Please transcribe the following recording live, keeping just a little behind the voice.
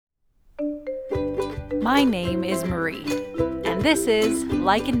My name is Marie, and this is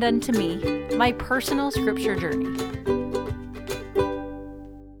Likened Unto Me, my personal scripture journey.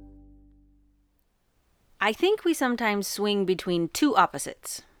 I think we sometimes swing between two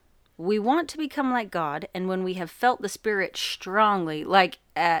opposites. We want to become like God, and when we have felt the Spirit strongly, like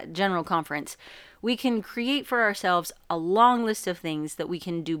at General Conference, we can create for ourselves a long list of things that we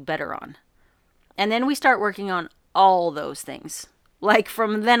can do better on. And then we start working on all those things. Like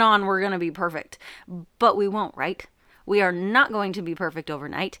from then on, we're going to be perfect. But we won't, right? We are not going to be perfect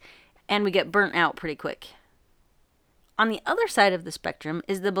overnight, and we get burnt out pretty quick. On the other side of the spectrum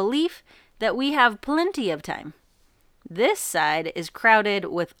is the belief that we have plenty of time. This side is crowded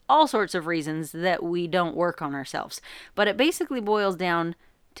with all sorts of reasons that we don't work on ourselves, but it basically boils down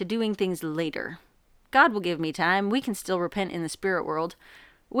to doing things later. God will give me time. We can still repent in the spirit world,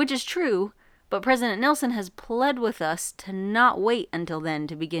 which is true, but President Nelson has pled with us to not wait until then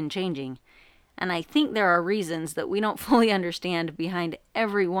to begin changing. And I think there are reasons that we don't fully understand behind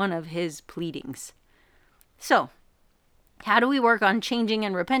every one of his pleadings. So, how do we work on changing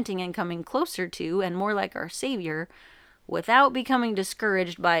and repenting and coming closer to and more like our Savior without becoming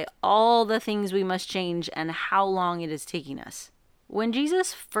discouraged by all the things we must change and how long it is taking us? When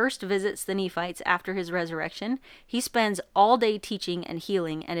Jesus first visits the Nephites after his resurrection, he spends all day teaching and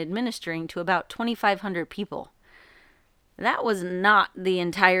healing and administering to about 2,500 people. That was not the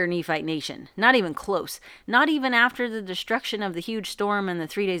entire Nephite nation, not even close, not even after the destruction of the huge storm and the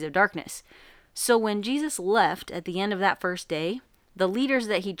 3 days of darkness. So when Jesus left at the end of that first day, the leaders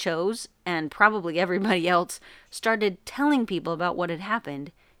that he chose, and probably everybody else, started telling people about what had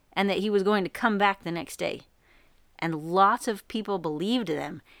happened and that he was going to come back the next day. And lots of people believed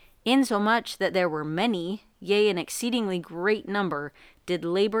them, insomuch that there were many, yea, an exceedingly great number, did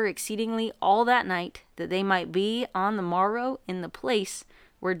labor exceedingly all that night, that they might be on the morrow in the place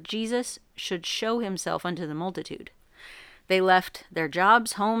where Jesus should show himself unto the multitude. They left their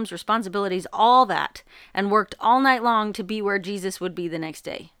jobs, homes, responsibilities, all that, and worked all night long to be where Jesus would be the next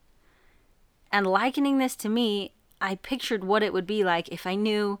day. And likening this to me, I pictured what it would be like if I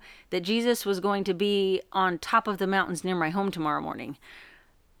knew that Jesus was going to be on top of the mountains near my home tomorrow morning.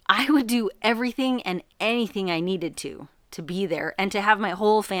 I would do everything and anything I needed to be there and to have my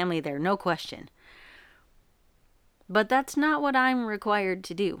whole family there, no question. But that's not what I'm required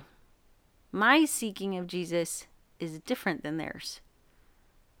to do. My seeking of Jesus is different than theirs.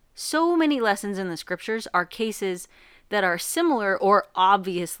 So many lessons in the scriptures are cases that are similar or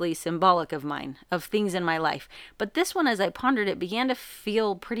obviously symbolic of mine, of things in my life. But this one, as I pondered it, began to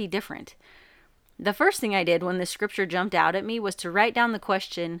feel pretty different. The first thing I did when this scripture jumped out at me was to write down the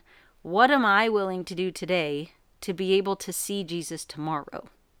question, what am I willing to do today to be able to see Jesus tomorrow?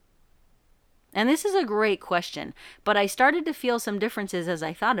 And this is a great question, but I started to feel some differences as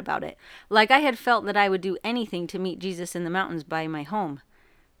I thought about it. Like I had felt that I would do anything to meet Jesus in the mountains by my home.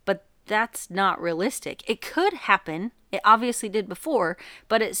 But that's not realistic. It could happen. It obviously did before,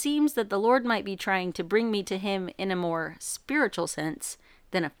 but it seems that the Lord might be trying to bring me to him in a more spiritual sense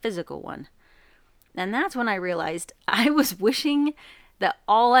than a physical one. And that's when I realized I was wishing that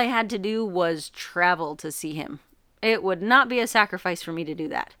all I had to do was travel to see him. It would not be a sacrifice for me to do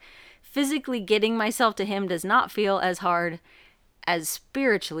that. Physically getting myself to him does not feel as hard as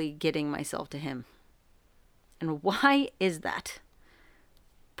spiritually getting myself to him. And why is that?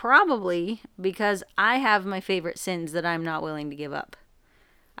 Probably because I have my favorite sins that I'm not willing to give up.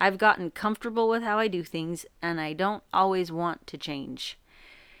 I've gotten comfortable with how I do things, and I don't always want to change.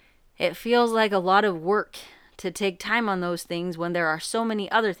 It feels like a lot of work to take time on those things when there are so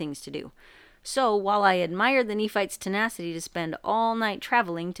many other things to do. So, while I admire the Nephites' tenacity to spend all night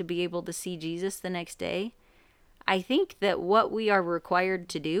traveling to be able to see Jesus the next day, I think that what we are required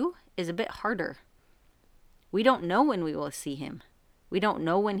to do is a bit harder. We don't know when we will see him. We don't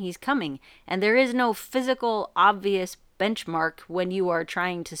know when he's coming, and there is no physical, obvious benchmark when you are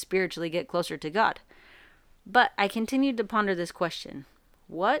trying to spiritually get closer to God. But I continued to ponder this question.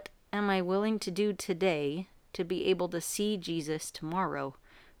 What am I willing to do today to be able to see Jesus tomorrow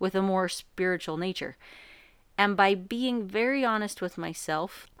with a more spiritual nature? And by being very honest with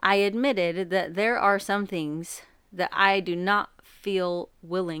myself, I admitted that there are some things that I do not feel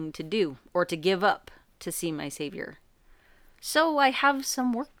willing to do or to give up to see my Savior. So I have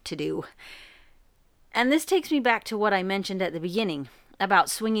some work to do. And this takes me back to what I mentioned at the beginning about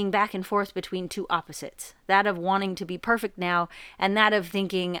swinging back and forth between two opposites, that of wanting to be perfect now and that of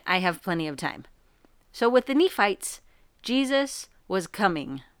thinking I have plenty of time. So with the Nephites, Jesus was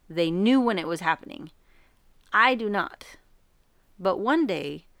coming. They knew when it was happening. I do not. But one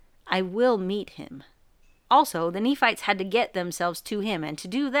day I will meet him Also, the Nephites had to get themselves to him, and to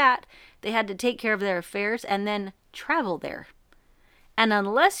do that, they had to take care of their affairs and then travel there. And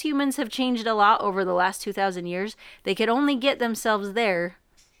unless humans have changed a lot over the last 2,000 years, they could only get themselves there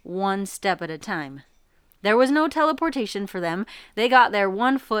one step at a time. There was no teleportation for them. They got there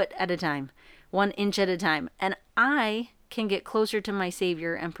 1 foot at a time, 1 inch at a time. And I can get closer to my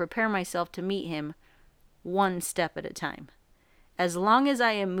Savior and prepare myself to meet him 1 step at a time. As long as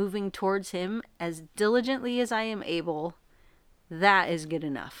I am moving towards him as diligently as I am able, that is good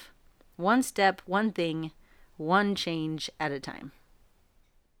enough. 1 step, 1 thing, 1 change at a time.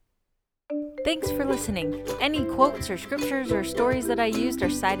 Thanks for listening. Any quotes or scriptures or stories that I used are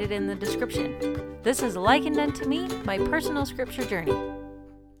cited in the description. This is likened unto me, my personal scripture journey.